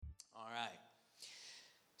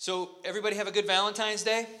So everybody have a good Valentine's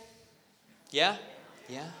Day? Yeah?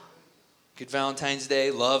 Yeah? Good Valentine's Day.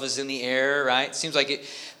 Love is in the air, right? Seems like it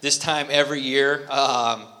this time every year,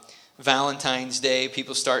 Valentine's Day,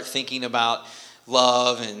 people start thinking about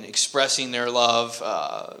love and expressing their love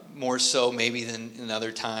more so maybe than in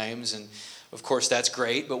other times. And of course, that's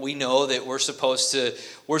great, but we know that we're supposed to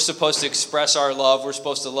express our love. We're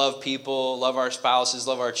supposed to love people, love our spouses,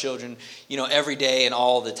 love our children, every day and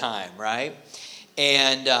all the time, right?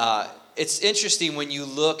 And it's interesting when you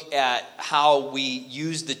look at how we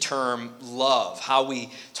use the term love, how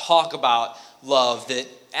we talk about love, that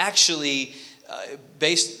actually,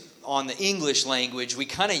 based on the English language, we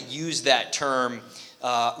kind of use that term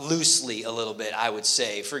loosely a little bit, I would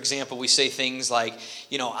say. For example, we say things like,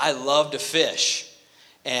 I love to fish,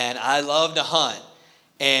 and I love to hunt,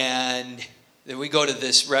 and then we go to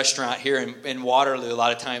this restaurant here in Waterloo a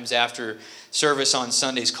lot of times after service on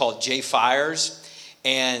Sundays called J. Fire's.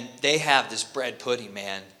 And they have this bread pudding,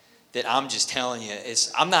 man, that I'm just telling you,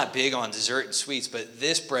 I'm not big on dessert and sweets, but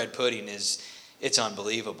this bread pudding it's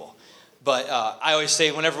unbelievable. But I always say,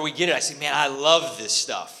 whenever we get it, I say, man, I love this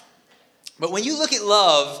stuff. But when you look at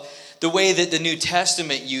love, the way that the New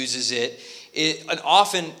Testament uses it, and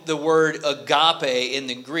often the word agape in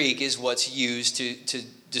the Greek is what's used to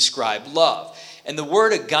describe love. And the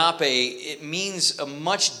word agape, it means a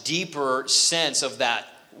much deeper sense of that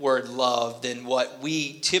word love than what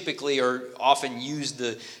we typically or often use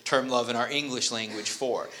the term love in our English language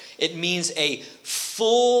for. It means a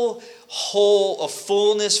fullness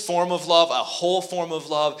form of love, a whole form of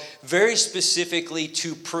love, very specifically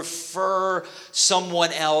to prefer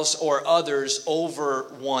someone else or others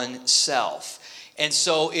over oneself. And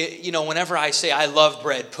so, whenever I say I love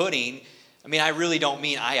bread pudding, I really don't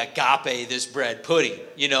mean I agape this bread pudding.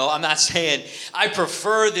 I'm not saying I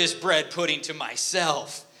prefer this bread pudding to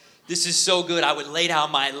myself. This is so good, I would lay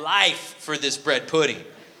down my life for this bread pudding.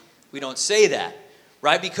 We don't say that,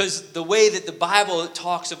 right? Because the way that the Bible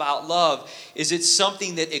talks about love is it's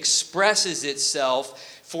something that expresses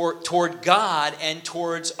itself toward God and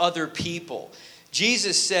towards other people.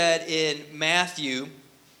 Jesus said in Matthew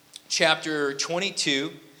chapter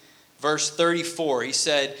 22, verse 34, he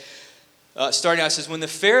said, starting out, it says, when the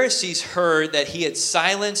Pharisees heard that he had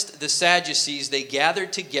silenced the Sadducees, they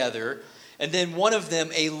gathered together. And then one of them,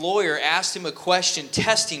 a lawyer, asked him a question,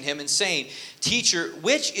 testing him and saying, Teacher,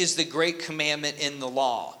 which is the great commandment in the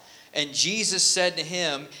law? And Jesus said to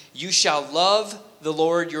him, You shall love the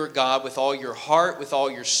Lord your God with all your heart, with all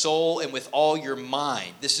your soul, and with all your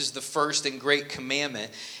mind. This is the first and great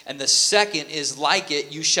commandment. And the second is like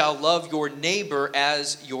it, you shall love your neighbor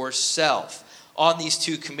as yourself. On these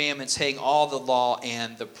two commandments hang all the law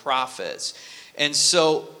and the prophets. And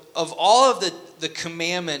so, of all of the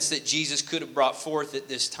commandments that Jesus could have brought forth at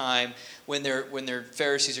this time, when their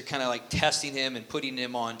Pharisees are kind of like testing him and putting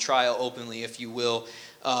him on trial openly, if you will,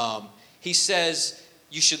 he says,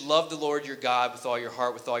 you should love the Lord your God with all your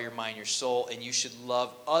heart, with all your mind, your soul, and you should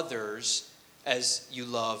love others as you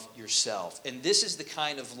love yourself. And this is the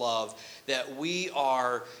kind of love that we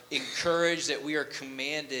are encouraged, that we are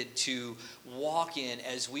commanded to walk in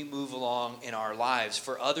as we move along in our lives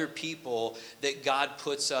for other people that God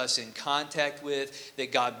puts us in contact with,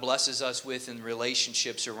 that God blesses us with in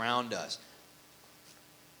relationships around us.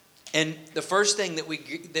 And the first thing that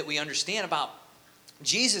we understand about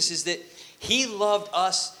Jesus is that he loved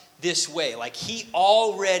us this way. Like he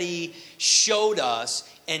already showed us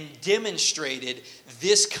and demonstrated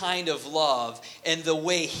this kind of love and the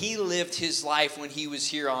way he lived his life when he was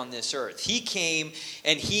here on this earth. He came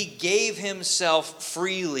and he gave himself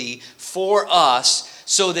freely for us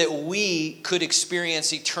so that we could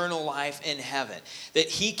experience eternal life in heaven. That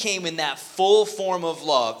he came in that full form of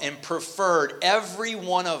love and preferred every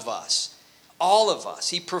one of us, all of us.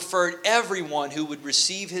 He preferred everyone who would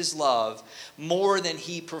receive his love more than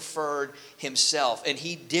he preferred himself. And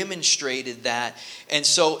he demonstrated that. And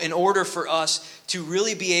so in order for us to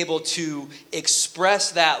really be able to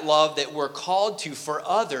express that love that we're called to for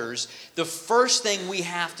others, the first thing we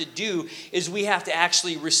have to do is we have to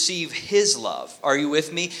actually receive his love. Are you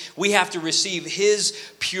with me? We have to receive his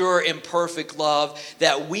pure and perfect love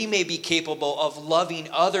that we may be capable of loving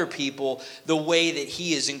other people the way that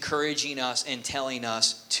he is encouraging us and telling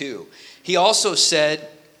us to. He also said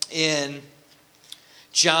in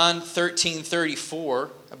John 13:34,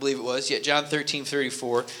 I believe it was, John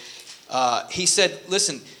 13:34, he said,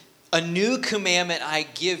 listen, a new commandment I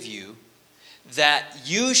give you, that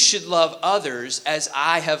you should love others as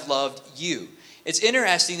I have loved you. It's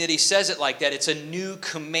interesting that he says it like that. It's a new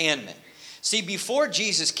commandment. See, before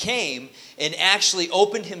Jesus came and actually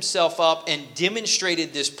opened himself up and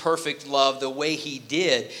demonstrated this perfect love the way he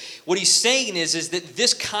did, what he's saying is that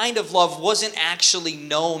this kind of love wasn't actually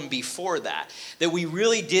known before that. That we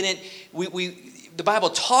really didn't, the Bible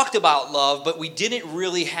talked about love, but we didn't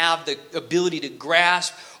really have the ability to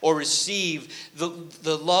grasp or receive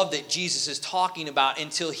the love that Jesus is talking about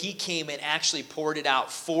until he came and actually poured it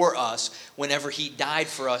out for us whenever he died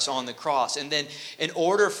for us on the cross. And then in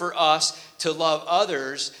order for us to love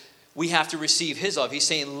others, we have to receive his love. He's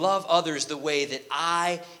saying, love others the way that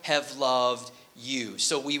I have loved you.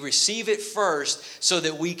 So we receive it first so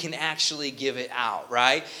that we can actually give it out,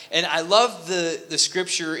 right? And I love the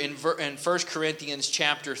scripture in 1 Corinthians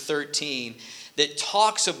chapter 13 that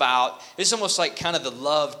talks about, it's almost like kind of the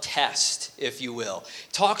love test, if you will.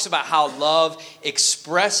 It talks about how love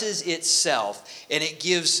expresses itself, and it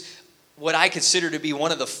gives what I consider to be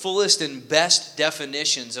one of the fullest and best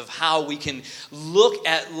definitions of how we can look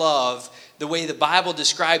at love the way the Bible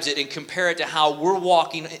describes it and compare it to how we're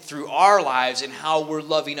walking through our lives and how we're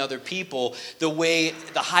loving other people, the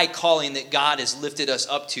high calling that God has lifted us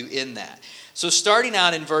up to in that. So starting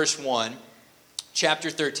out in verse 1, chapter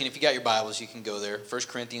 13, if you got your Bibles, you can go there, 1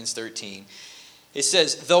 Corinthians 13. It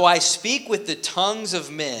says, though I speak with the tongues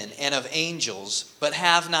of men and of angels, but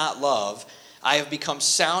have not love, I have become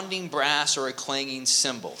sounding brass or a clanging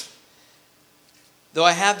cymbal. Though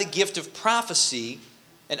I have the gift of prophecy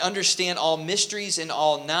and understand all mysteries and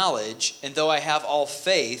all knowledge, and though I have all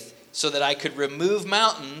faith so that I could remove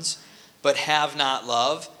mountains, but have not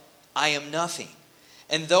love, I am nothing.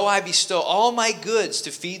 And though I bestow all my goods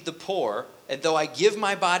to feed the poor, and though I give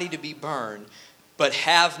my body to be burned, but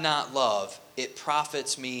have not love, it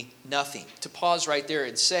profits me nothing. To pause right there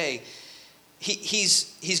and say,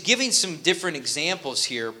 he's giving some different examples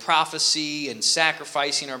here, prophecy and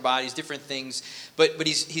sacrificing our bodies, different things. But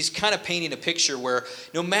he's kind of painting a picture where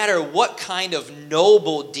no matter what kind of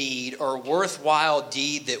noble deed or worthwhile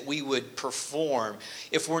deed that we would perform,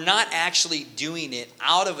 if we're not actually doing it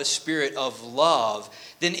out of a spirit of love,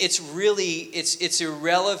 then it's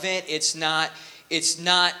irrelevant.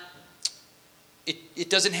 It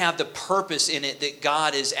doesn't have the purpose in it that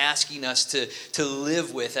God is asking us to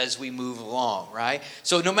live with as we move along, right?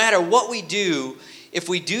 So no matter what we do, if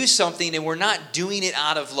we do something and we're not doing it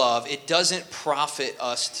out of love, it doesn't profit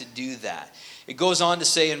us to do that. It goes on to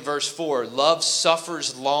say in verse 4, love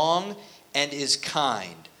suffers long and is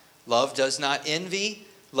kind. Love does not envy.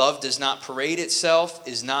 Love does not parade itself,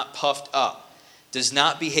 is not puffed up, does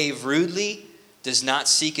not behave rudely, does not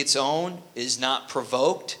seek its own, is not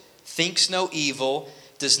provoked, thinks no evil,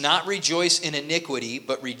 does not rejoice in iniquity,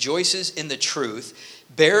 but rejoices in the truth,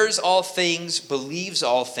 bears all things, believes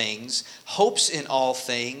all things, hopes in all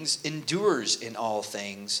things, endures in all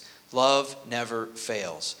things. Love never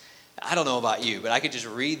fails. I don't know about you, but I could just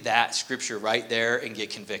read that scripture right there and get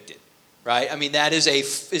convicted, right? I mean,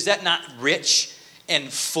 is that not rich and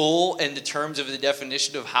full in the terms of the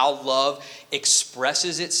definition of how love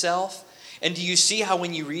expresses itself? And do you see how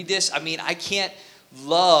when you read this, I mean, I can't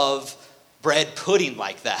love bread pudding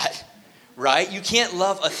like that, right? You can't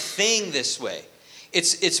love a thing this way.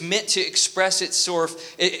 It's meant to express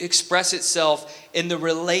itself in the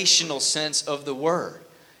relational sense of the word.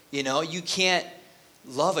 You know, you can't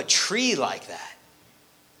love a tree like that.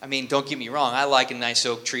 I mean, don't get me wrong, I like a nice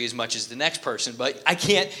oak tree as much as the next person, but I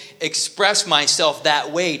can't express myself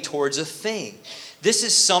that way towards a thing. This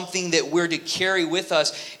is something that we're to carry with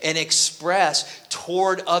us and express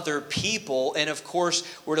toward other people. And of course,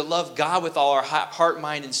 we're to love God with all our heart,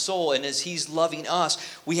 mind, and soul. And as He's loving us,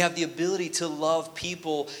 we have the ability to love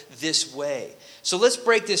people this way. So let's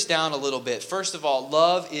break this down a little bit. First of all,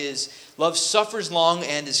 love suffers long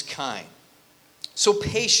and is kind. So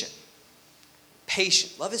patient.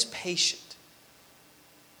 Patient. Love is patient.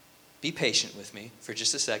 Be patient with me for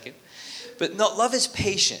just a second. But no, love is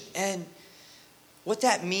patient. And what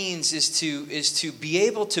that means is to be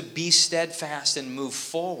able to be steadfast and move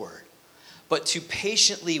forward, but to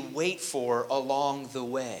patiently wait for along the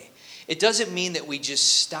way. It doesn't mean that we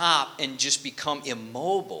just stop and just become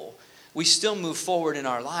immobile. We still move forward in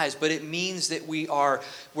our lives, but it means that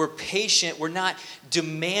we're patient. We're not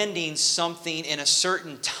demanding something in a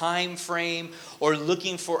certain time frame or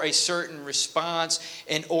looking for a certain response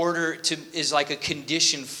in order to, is like a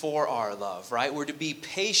condition for our love, right? We're to be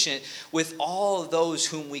patient with all of those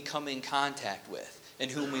whom we come in contact with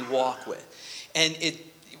and whom we walk with. And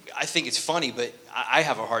I think it's funny, but I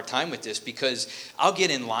have a hard time with this because I'll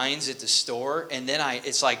get in lines at the store and then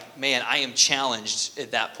it's like, man, I am challenged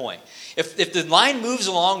at that point. If the line moves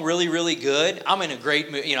along really, really good, I'm in a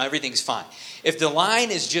great mood, everything's fine. If the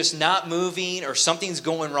line is just not moving or something's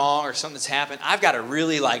going wrong or something's happened, I've got to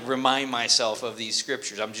really remind myself of these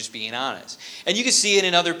scriptures. I'm just being honest. And you can see it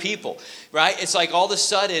in other people, right? It's like all of a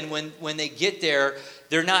sudden when they get there,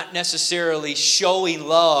 they're not necessarily showing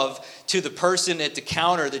love to the person at the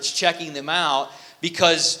counter that's checking them out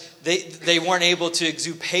because they weren't able to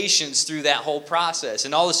exude patience through that whole process.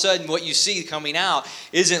 And all of a sudden, what you see coming out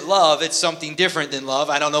isn't love. It's something different than love.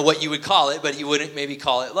 I don't know what you would call it, but you wouldn't maybe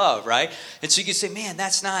call it love, right? And so you can say, man,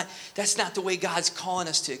 that's not the way God's calling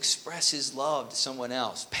us to express his love to someone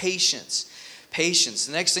else. Patience.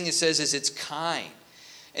 The next thing it says is it's kind.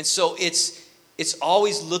 And so it's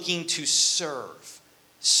always looking to serve.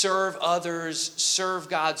 Serve others, serve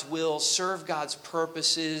God's will, serve God's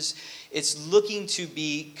purposes. It's looking to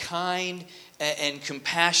be kind and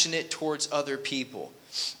compassionate towards other people.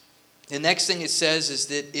 The next thing it says is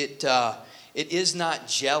that it is not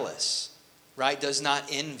jealous, right? Does not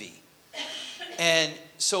envy. And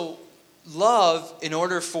so love, in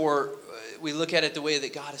order for, we look at it the way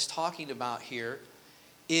that God is talking about here,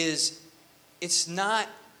 is it's not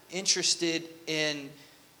interested in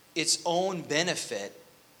its own benefit.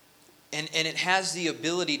 And it has the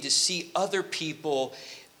ability to see other people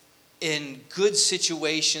in good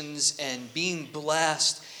situations and being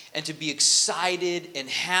blessed and to be excited and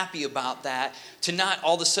happy about that, to not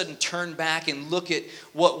all of a sudden turn back and look at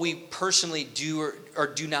what we personally do or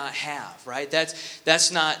do not have, right?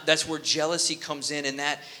 That's where jealousy comes in, and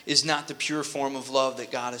that is not the pure form of love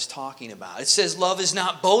that God is talking about. It says love is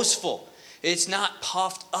not boastful. It's not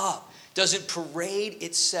puffed up. Doesn't parade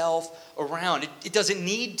itself around. It doesn't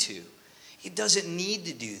need to. It doesn't need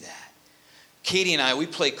to do that. Katie and I, we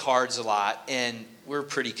play cards a lot, and we're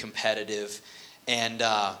pretty competitive. And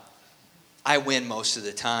I win most of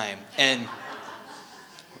the time. And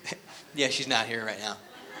yeah, she's not here right now.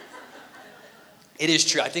 It is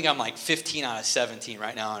true. I think I'm 15 out of 17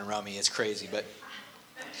 right now on Rummy. It's crazy, but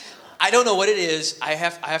I don't know what it is. I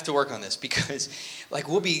have to work on this because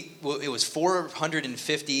it was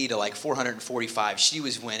 450 to 445. She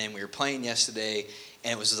was winning. We were playing yesterday,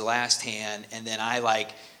 and it was the last hand. And then I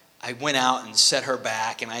went out and set her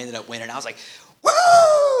back, and I ended up winning. I was like, woo!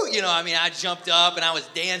 I jumped up and I was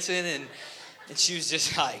dancing, and she was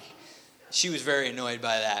just she was very annoyed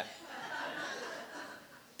by that.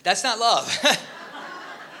 That's not love.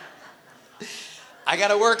 I got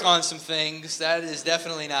to work on some things. That is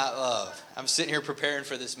definitely not love. I'm sitting here preparing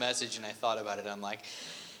for this message, and I thought about it. I'm like,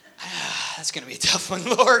 that's going to be a tough one.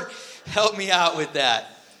 Lord, help me out with that.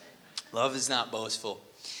 Love is not boastful.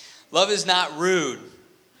 Love is not rude,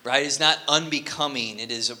 right? It's not unbecoming.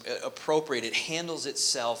 It is appropriate. It handles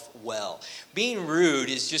itself well. Being rude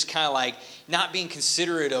is just kind of not being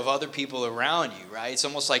considerate of other people around you, right? It's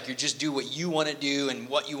almost like you just do what you want to do and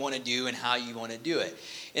what you want to do and how you want to do it.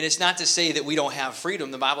 And it's not to say that we don't have freedom.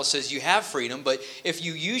 The Bible says you have freedom, but if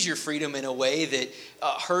you use your freedom in a way that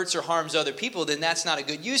hurts or harms other people, then that's not a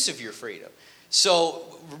good use of your freedom.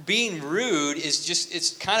 So being rude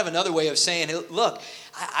it's kind of another way of saying, look,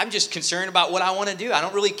 I'm just concerned about what I want to do. I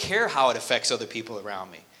don't really care how it affects other people around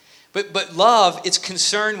me. But love, it's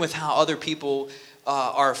concerned with how other people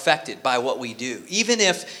are affected by what we do. Even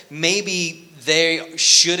if maybe they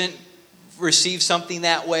shouldn't receive something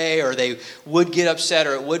that way, or they would get upset,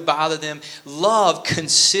 or it would bother them, love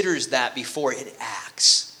considers that before it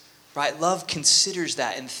acts, right? Love considers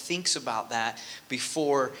that and thinks about that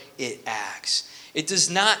before it acts. It does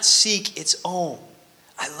not seek its own.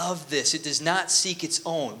 I love this. It does not seek its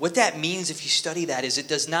own. What that means, if you study that, is it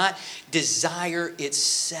does not desire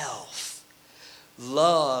itself.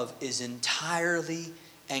 Love is entirely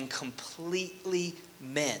and completely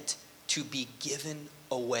meant to be given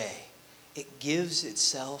away. It gives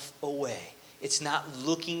itself away. It's not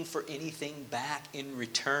looking for anything back in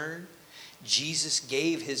return. Jesus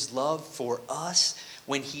gave his love for us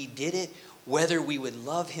when he did it, whether we would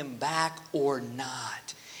love him back or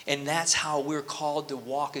not. And that's how we're called to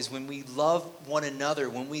walk, is when we love one another,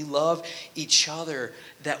 when we love each other,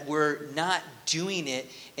 that we're not doing it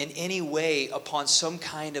in any way upon some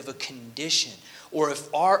kind of a condition. Or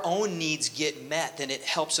if our own needs get met, then it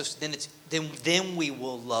helps us, then we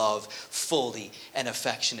will love fully and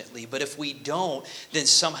affectionately. But if we don't, then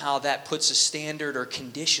somehow that puts a standard or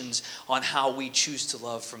conditions on how we choose to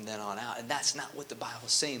love from then on out. And that's not what the Bible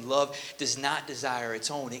is saying. Love does not desire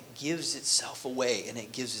its own. It gives itself away, and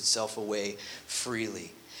it gives itself away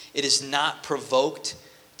freely. It is not provoked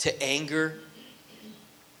to anger,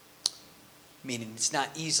 meaning it's not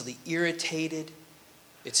easily irritated.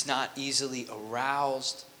 It's not easily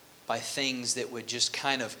aroused by things that would just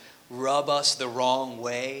kind of rub us the wrong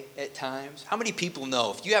way at times. How many people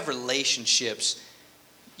know if you have relationships,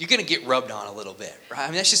 you're going to get rubbed on a little bit, right? I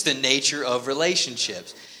mean, that's just the nature of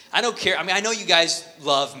relationships. I don't care. I mean, I know you guys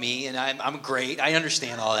love me, and I'm great. I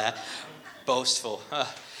understand all that. Boastful.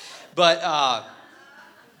 But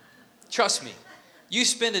trust me, you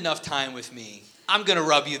spend enough time with me, I'm going to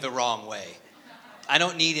rub you the wrong way. I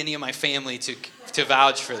don't need any of my family to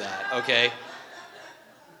vouch for that, okay?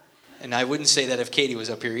 And I wouldn't say that if Katie was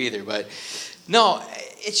up here either, but no,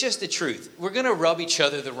 it's just the truth. We're going to rub each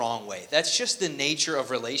other the wrong way. That's just the nature of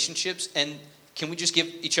relationships. And can we just give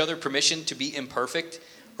each other permission to be imperfect?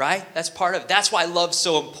 Right? That's part of it. That's why love's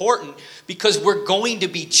so important, because we're going to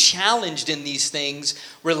be challenged in these things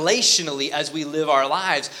relationally as we live our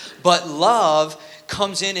lives. But love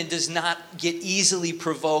comes in and does not get easily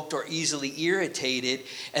provoked or easily irritated,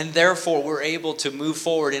 and therefore we're able to move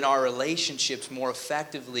forward in our relationships more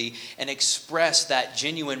effectively and express that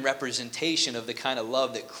genuine representation of the kind of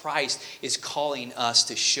love that Christ is calling us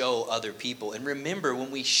to show other people. And remember, when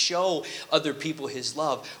we show other people his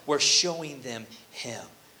love, we're showing them him.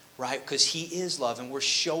 Right? Because he is love, and we're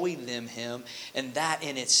showing them him, and that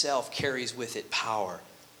in itself carries with it power.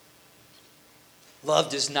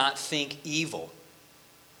 Love does not think evil.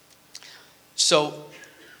 So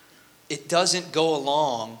it doesn't go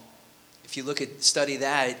along, if you study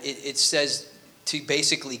that, it says to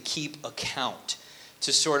basically keep account,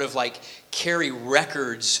 to sort of like carry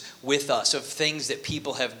records with us of things that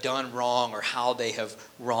people have done wrong or how they have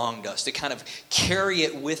wronged us, to kind of carry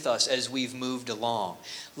it with us as we've moved along.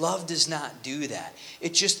 Love does not do that.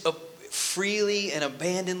 It just freely and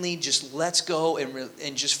abandonedly just lets go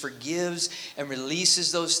and just forgives and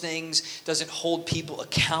releases those things, doesn't hold people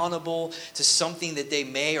accountable to something that they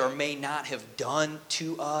may or may not have done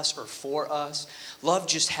to us or for us. Love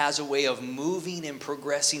just has a way of moving and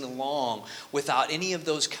progressing along without any of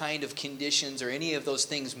those kind of conditions or any of those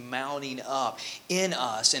things mounting up in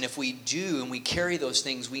us. And if we do and we carry those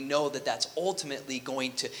things, we know that that's ultimately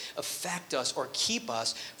going to affect us or keep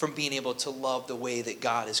us from being able to love the way that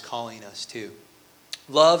God is calling us to.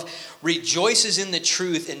 Love rejoices in the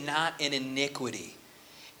truth and not in iniquity.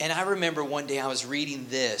 And I remember one day I was reading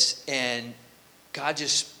this, and God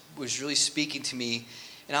just was really speaking to me.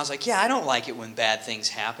 And I was like, yeah, I don't like it when bad things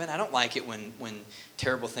happen. I don't like it when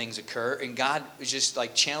terrible things occur. And God was just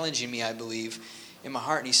like challenging me, I believe, in my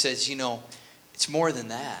heart. And he says, it's more than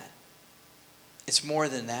that. It's more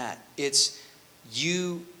than that. It's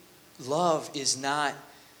love does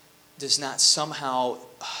not somehow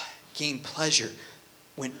gain pleasure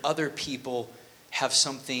when other people have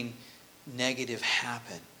something negative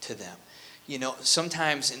happen to them.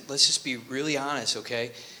 Sometimes, and let's just be really honest,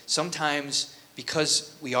 okay? Sometimes,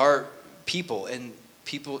 because we are people, and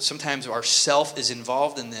sometimes our self is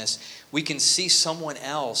involved in this, we can see someone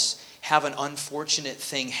else have an unfortunate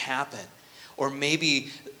thing happen. Or maybe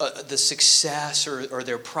the success or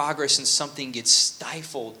their progress in something gets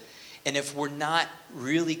stifled. And if we're not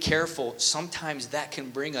really careful, sometimes that can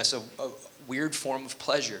bring us a weird form of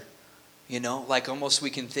pleasure. Like almost we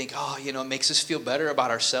can think, it makes us feel better about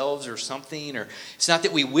ourselves or something. Or it's not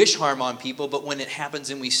that we wish harm on people, but when it happens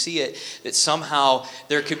and we see it, that somehow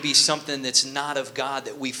there could be something that's not of God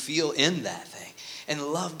that we feel in that thing. And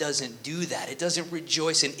love doesn't do that. It doesn't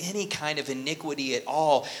rejoice in any kind of iniquity at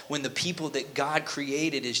all when the people that God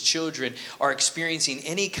created as children are experiencing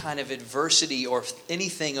any kind of adversity or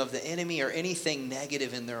anything of the enemy or anything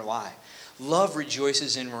negative in their life. Love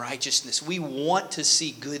rejoices in righteousness. We want to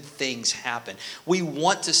see good things happen. We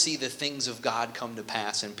want to see the things of God come to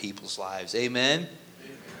pass in people's lives. Amen?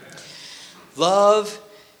 Amen. Love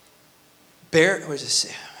where's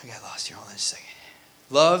this? I got lost here. Hold on a second.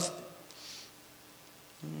 Love.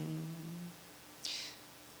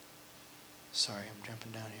 Sorry, I'm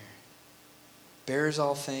jumping down here. Bears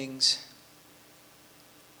all things.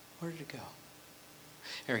 Where did it go?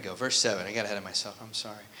 Here we go, verse 7. I got ahead of myself. I'm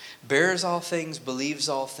sorry. Bears all things, believes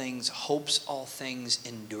all things, hopes all things,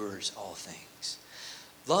 endures all things.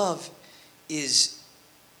 Love is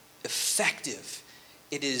effective.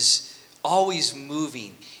 It is always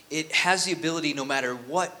moving. It has the ability, no matter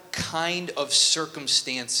what kind of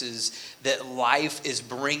circumstances that life is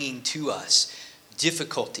bringing to us,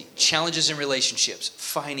 difficulty, challenges in relationships,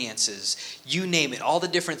 finances, you name it, all the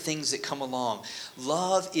different things that come along.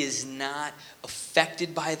 Love is not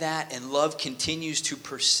affected by that, and love continues to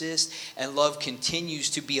persist, and love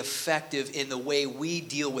continues to be effective in the way we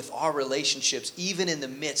deal with our relationships, even in the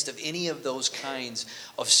midst of any of those kinds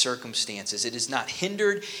of circumstances. It is not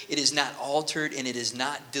hindered, it is not altered, and it is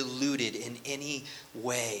not diluted in any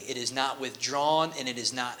way. It is not withdrawn, and it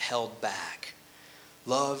is not held back.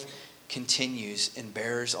 Love continues and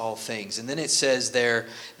bears all things. And then it says there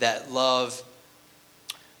that love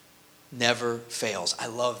never fails. I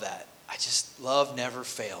love that. Love never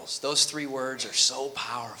fails. Those three words are so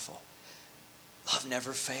powerful. Love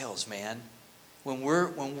never fails, man. When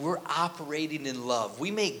we're operating in love,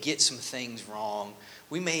 we may get some things wrong.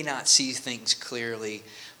 We may not see things clearly,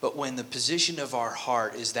 but when the position of our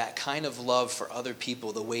heart is that kind of love for other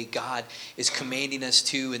people, the way God is commanding us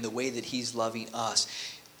to and the way that he's loving us,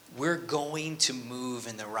 we're going to move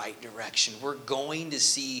in the right direction. We're going to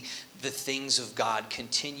see the things of God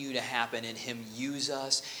continue to happen and him use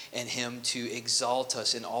us and him to exalt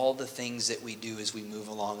us in all the things that we do as we move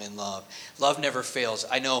along in love. Love never fails.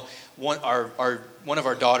 I know one of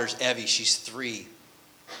our daughters, Evie, she's 3,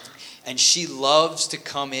 and she loves to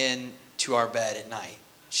come in to our bed at night.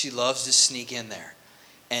 She loves to sneak in there.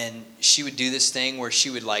 And she would do this thing where she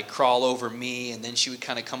would like crawl over me, and then she would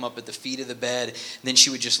kind of come up at the feet of the bed, and then she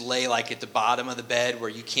would just lay like at the bottom of the bed where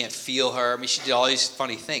you can't feel her. I mean, she did all these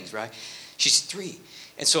funny things, right? She's 3.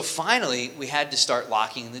 And so finally, we had to start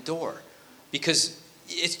locking the door because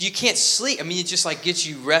you can't sleep. I mean, it just like gets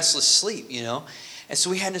you restless sleep, you know? And so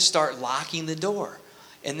we had to start locking the door.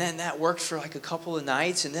 And then that worked for like a couple of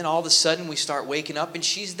nights, and then all of a sudden we start waking up and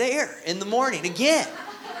she's there in the morning again.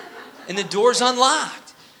 And the door's unlocked.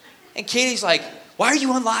 And Katie's like, why are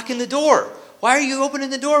you unlocking the door? Why are you opening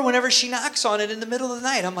the door whenever she knocks on it in the middle of the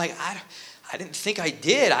night? I'm like, I didn't think I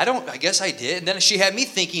did. I guess I did. And then she had me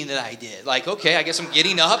thinking that I did. Like, okay, I guess I'm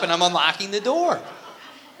getting up and I'm unlocking the door.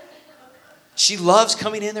 She loves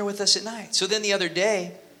coming in there with us at night. So then the other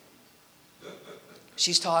day,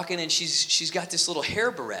 she's talking and she's got this little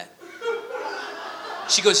hair barrette.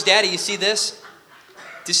 She goes, Daddy, you see this?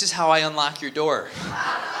 This is how I unlock your door.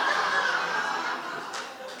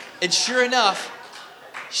 And sure enough,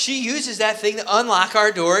 she uses that thing to unlock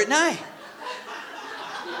our door at night.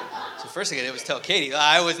 So first thing I did was tell Katie,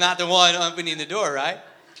 I was not the one opening the door, right?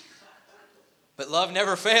 But love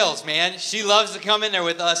never fails, man. She loves to come in there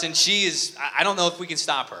with us, and she is, I don't know if we can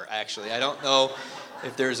stop her, actually. I don't know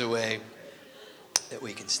if there's a way that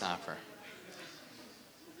we can stop her.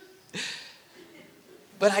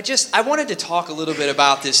 But I wanted to talk a little bit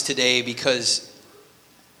about this today because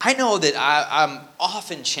I know that I'm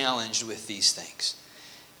often challenged with these things,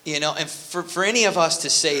 you know, and for any of us to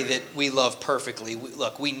say that we love perfectly,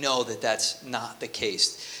 we know that that's not the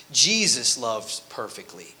case. Jesus loves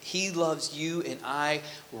perfectly. He loves you and I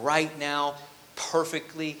right now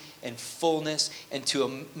perfectly in fullness and to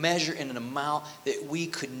a measure and an amount that we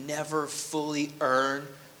could never fully earn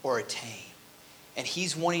or attain. And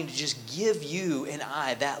he's wanting to just give you and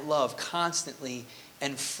I that love constantly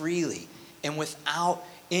and freely and without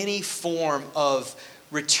any form of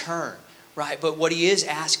return, right? But what he is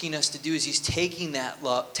asking us to do is he's taking that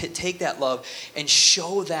love, to take that love and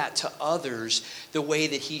show that to others the way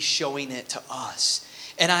that he's showing it to us.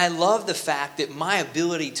 And I love the fact that my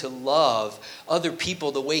ability to love other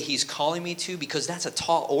people the way he's calling me to, because that's a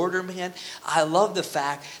tall order, man. I love the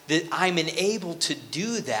fact that I'm enabled to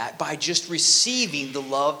do that by just receiving the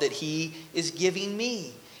love that he is giving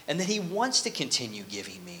me and that he wants to continue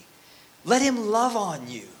giving me. Let him love on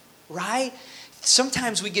you, right?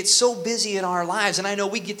 Sometimes we get so busy in our lives, and I know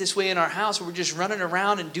we get this way in our house where we're just running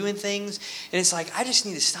around and doing things, and it's like, I just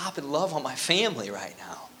need to stop and love on my family right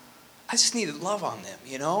now. I just need to love on them,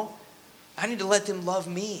 you know? I need to let them love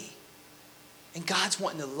me. And God's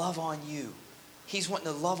wanting to love on you. He's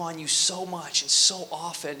wanting to love on you so much and so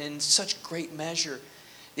often and in such great measure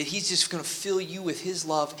that he's just going to fill you with his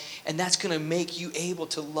love, and that's going to make you able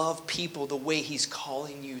to love people the way he's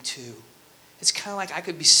calling you to. It's kind of like I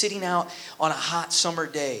could be sitting out on a hot summer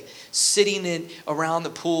day, sitting around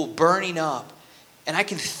the pool, burning up, and I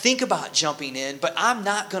can think about jumping in, but I'm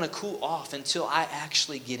not going to cool off until I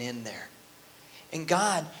actually get in there. And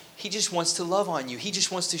God, he just wants to love on you. He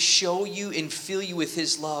just wants to show you and fill you with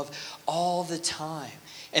his love all the time.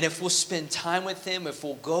 And if we'll spend time with him, if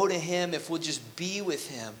we'll go to him, if we'll just be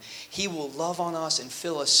with him, he will love on us and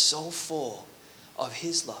fill us so full of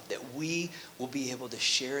his love, that we will be able to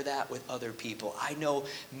share that with other people. I know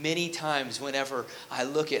many times whenever I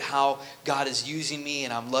look at how God is using me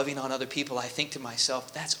and I'm loving on other people, I think to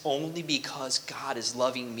myself, that's only because God is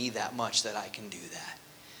loving me that much that I can do that.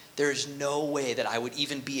 There's no way that I would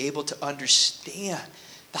even be able to understand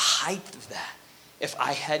the height of that if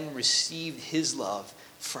I hadn't received his love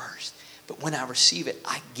first. But when I receive it,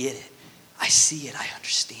 I get it. I see it. I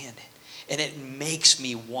understand it. And it makes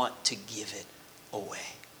me want to give it away.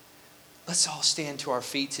 Let's all stand to our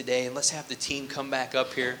feet today and let's have the team come back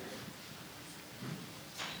up here.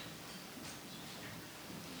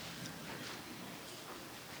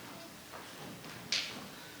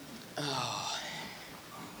 Oh.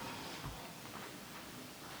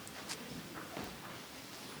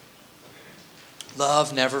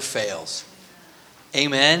 Love never fails.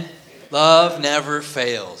 Amen. Love never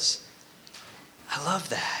fails. I love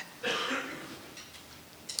that. The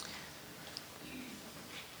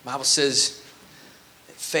Bible says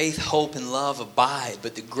that faith, hope, and love abide,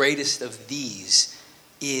 but the greatest of these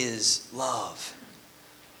is love.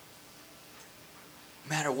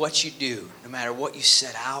 No matter what you do, no matter what you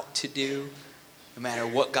set out to do, no matter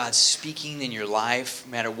what God's speaking in your life,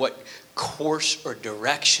 no matter what course or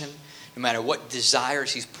direction, no matter what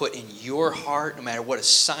desires he's put in your heart, no matter what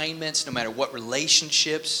assignments, no matter what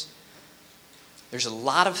relationships, there's a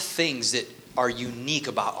lot of things that are unique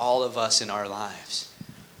about all of us in our lives.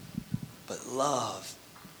 But love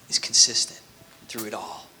is consistent through it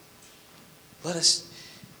all. Let us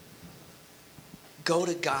go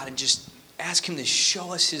to God and just ask him to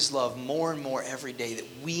show us his love more and more every day, that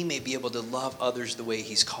we may be able to love others the way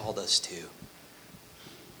he's called us to.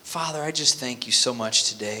 Father, I just thank you so much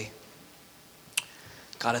today.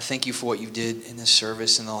 God, I thank you for what you did in this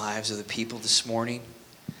service in the lives of the people this morning.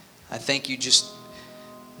 I thank you just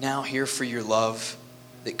now here for your love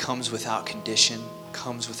that comes without condition,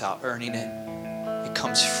 comes without earning it. It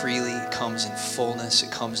comes freely, it comes in fullness,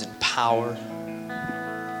 it comes in power.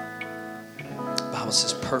 The Bible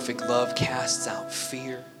says perfect love casts out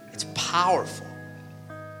fear. It's powerful.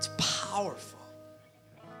 It's powerful.